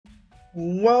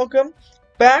Welcome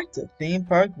back to Theme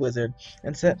Park Wizard,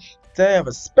 and today I have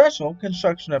a special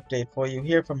construction update for you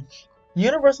here from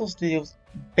Universal Studios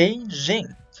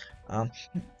Beijing. Um,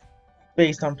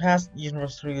 Based on past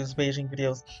Universal Studios Beijing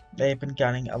videos, they've been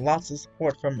getting lots of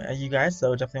support from you guys,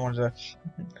 so definitely wanted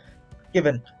to give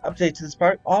an update to this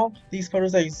park. All these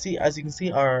photos that you see, as you can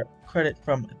see, are credit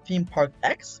from Theme Park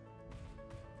X.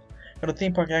 Go to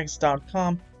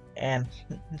themeparkx.com and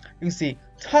you can see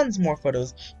tons more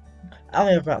photos. I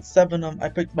only have about 7 of them. I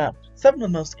picked about 7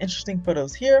 of the most interesting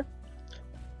photos here,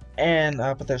 and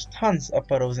but there's tons of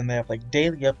photos and they have like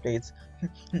daily updates.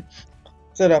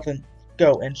 So definitely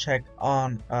go and check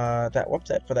on that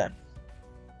website for that.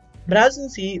 But as you can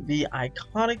see, the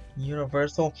iconic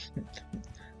Universal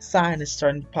sign is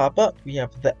starting to pop up. We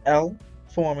have the L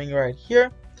forming right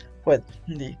here with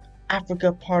the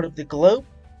Africa part of the globe,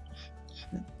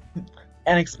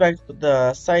 and expect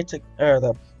the site to, or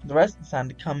the rest of the sign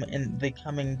to come in the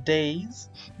coming days,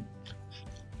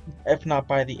 if not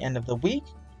by the end of the week.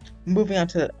 Moving on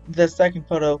to the second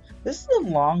photo, this is a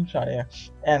long shot here,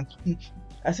 and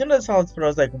as soon as I saw this photo, I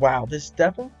was like, wow, this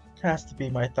definitely has to be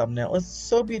my thumbnail. It's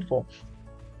so beautiful.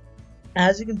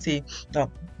 As you can see, kind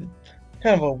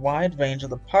of a wide range of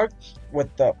the park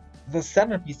with the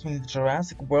centerpiece being the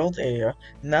Jurassic World area,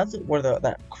 and that's where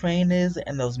that crane is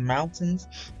and those mountains.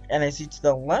 And as you see to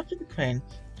the left of the crane,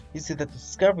 you see the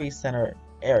Discovery Center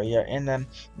area, and then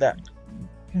the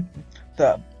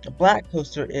black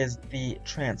coaster is the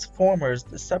Transformers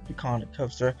Decepticon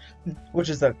coaster, which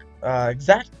is a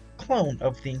exact clone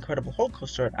of the Incredible Hulk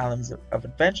coaster at Islands of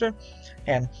Adventure.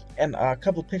 And a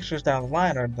couple pictures down the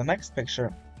line, or the next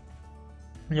picture,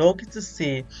 you'll get to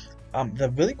see the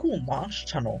really cool launch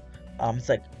tunnel. It's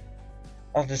like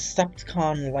a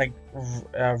Decepticon like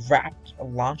wrapped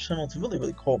launch tunnel. It's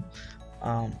really cool.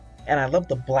 And I love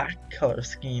the black color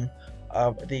scheme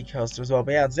of the coaster as well.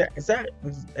 But yeah,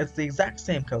 it's the exact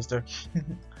same coaster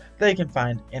that you can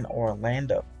find in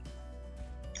Orlando.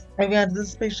 Moving on to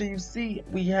this picture, you see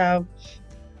we have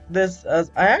this. I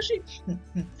actually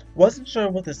wasn't sure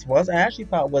what this was. I actually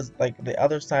thought it was like the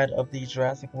other side of the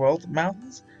Jurassic World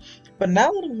mountains. But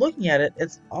now that I'm looking at it,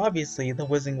 it's obviously the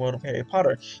Wizarding World of Harry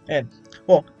Potter. And,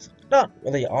 well, not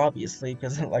really obviously,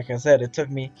 because like I said,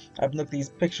 I've looked at these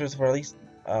pictures for at least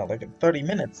like 30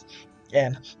 minutes.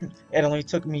 And it only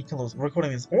took me till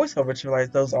recording this voiceover to realize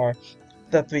those are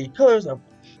the 3 pillars of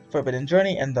Forbidden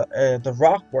Journey and the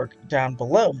rock work down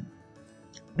below.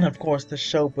 And of course the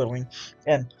show building.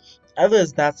 And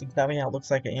others, that's exactly how it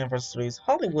looks like at Universal Studios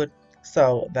Hollywood.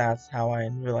 So that's how I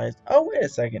realized, oh wait a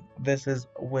second, this is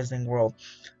Wizarding World.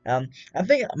 I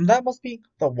think that must be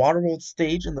the Waterworld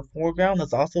stage in the foreground.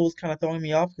 That's also was kind of throwing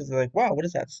me off, because they're like, wow, what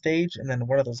is that stage? And then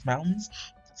what are those mountains?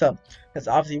 So it's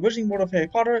obviously Wizarding World of Harry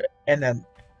Potter, and then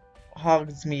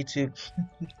hogs me to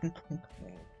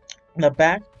the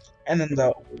back, and then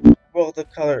the World of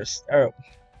Colors, or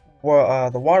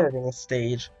the Waterworld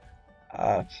stage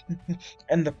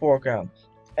in the foreground.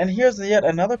 And here's yet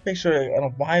another picture in a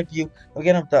wide view,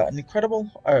 again, of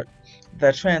the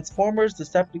the Transformers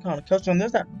Decepticon coaster. And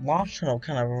there's that launch tunnel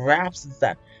kind of wraps. It's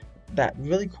that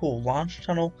really cool launch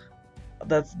tunnel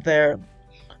that's there.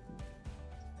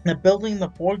 The building in the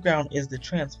foreground is the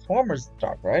Transformers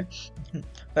dock, right?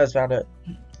 That's found at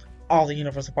all the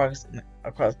Universal parks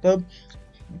across the globe.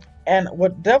 And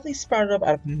what definitely sprouted up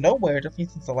out of nowhere, definitely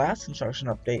since the last construction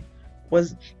update,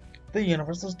 was the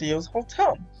Universal Studios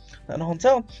Hotel. And the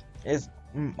hotel is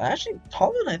actually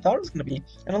taller than I thought it was going to be,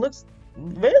 and it looks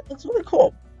really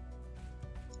cool.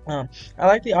 I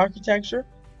like the architecture,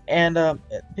 and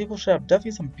people should have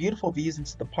definitely some beautiful views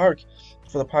into the park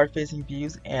for the park-facing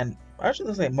views. And actually,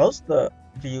 looks like most of the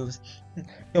views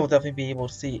you'll definitely be able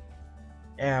to see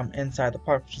inside the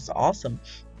park, which is awesome.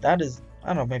 That is, I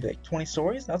don't know, maybe like 20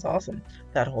 stories. That's awesome.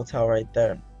 That hotel right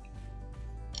there.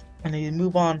 And then you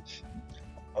move on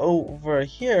over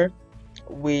here,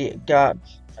 we got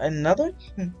another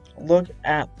look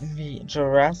at the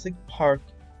Jurassic Park,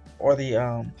 or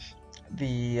the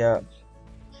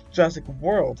Jurassic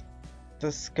World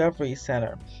Discovery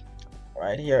Center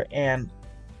right here. And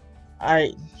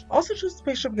I also chose this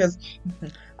picture because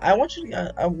I want you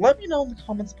to let me know in the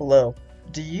comments below.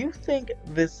 Do you think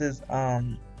this is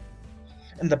in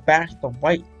the back, the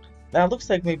white? That looks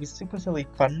like maybe Super Silly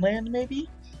Funland, maybe?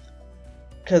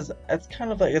 Because it's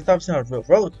kind of like, it's obviously not a real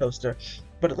roller coaster,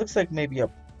 but it looks like maybe a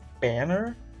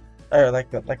banner, or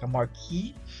like a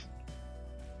marquee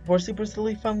for Super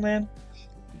Silly Funland.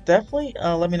 Definitely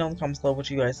let me know in the comments below what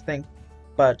you guys think.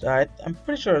 But I'm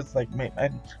pretty sure it's like,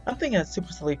 I'm thinking it's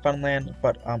Super Silly Funland,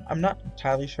 but I'm not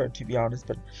entirely sure, to be honest.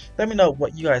 But let me know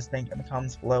what you guys think in the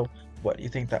comments below. What you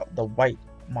think that the white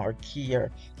marquee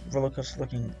or roller coaster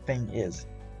looking thing is.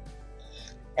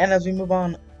 And as we move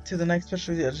on to the next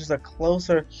picture, it's just a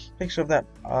closer picture of that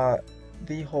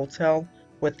the hotel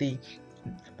with the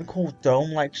cool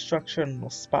dome-like structure and the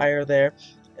spire there.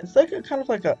 It's like a kind of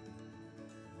like a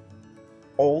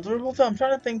older hotel. I'm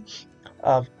trying to think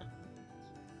of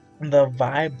the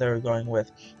vibe they're going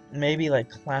with. Maybe like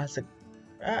classic.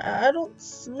 I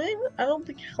don't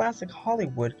think classic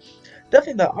Hollywood.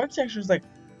 Definitely the architecture is like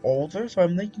older, so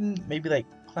I'm thinking maybe like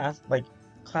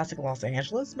classic Los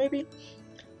Angeles maybe,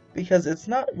 because it's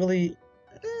not really.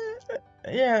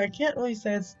 Yeah, I can't really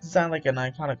say it's designed like an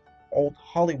iconic old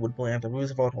Hollywood building like the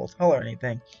Roosevelt Hotel or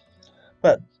anything,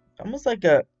 but almost like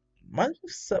a might be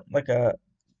like a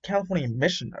California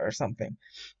Mission or something.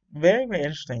 Very, very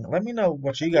interesting. Let me know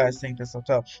what you guys think this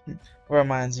hotel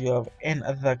reminds you of in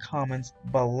the comments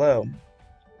below.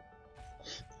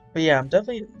 But yeah, I'm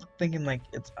definitely thinking like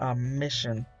it's a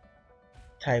mission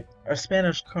type or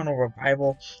Spanish colonial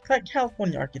revival, like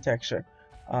California architecture,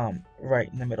 right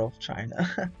in the middle of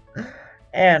China.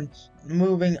 And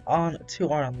moving on to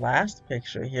our last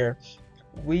picture here,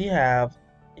 we have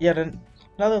yet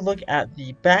another look at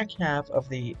the back half of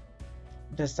the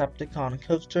Decepticon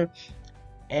coaster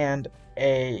and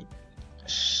a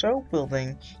show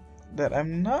building that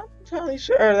I'm not entirely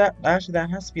sure. That actually that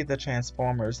has to be the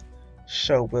Transformers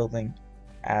show building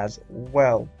as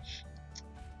well.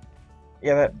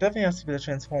 Yeah, that definitely has to be the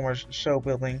Transformers show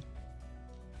building.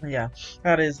 Yeah,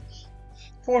 that is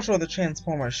for sure the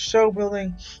Transformers show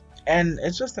building, and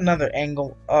it's just another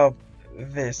angle of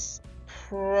this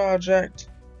project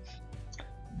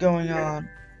going on.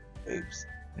 Oops,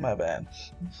 my bad.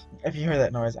 If you hear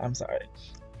that noise, I'm sorry.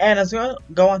 And as we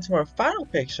go on to our final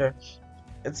picture,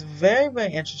 it's very,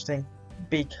 very interesting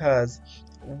because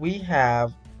we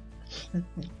have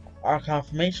our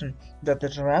confirmation that the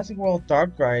Jurassic World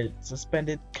Dark Ride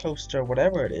suspended coaster,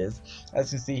 whatever it is,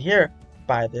 as you see here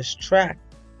by this track,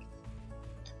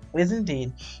 is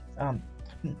indeed um,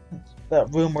 the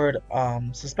rumored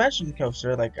suspension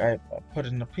coaster, like I put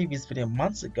in a previous video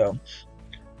months ago,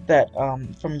 that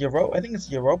from Europa, I think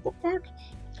it's Europa Park.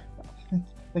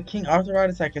 The King Arthur ride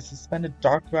is like a suspended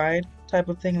dark ride type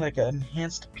of thing, like an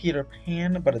enhanced Peter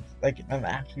Pan, but it's like an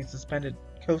actually suspended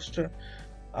coaster.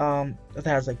 It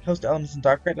has like coaster elements and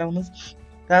dark ride elements.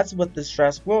 That's what this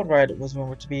Jurassic World ride was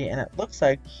rumored to be, and it looks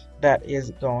like that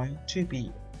is going to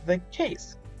be the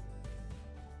case,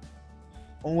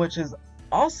 which is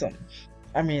awesome.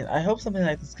 I mean, I hope something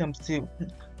like this comes to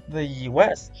the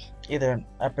US, either in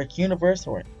Epic Universe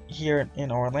or here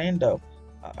in Orlando.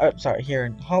 Sorry, here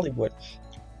in Hollywood.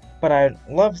 But I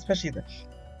love, especially the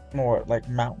more like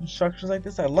mountain structures like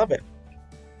this. I love it.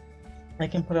 I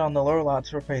can put it on the lower lot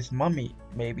to replace Mummy,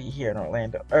 maybe here in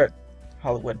Orlando or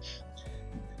Hollywood.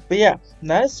 But yeah,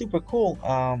 that is super cool.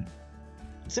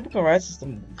 Super cool ride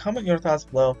system. Comment your thoughts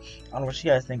below on what you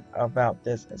guys think about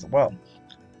this as well.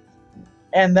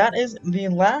 And that is the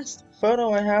last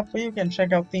photo I have for you. You can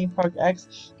check out Theme Park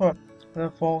X for the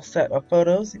full set of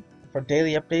photos for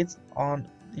daily updates on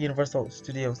Universal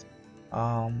Studios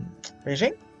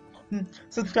Beijing.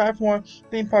 Subscribe for more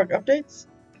theme park updates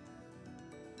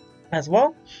as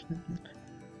well.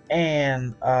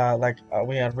 And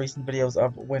we had recent videos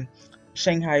of when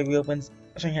Shanghai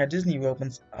Disney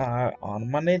reopens on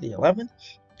Monday the 11th,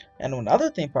 and when other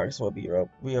theme parks will be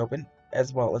reopened,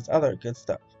 as well as other good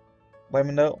stuff. Let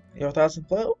me know your thoughts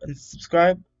below and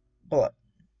subscribe below.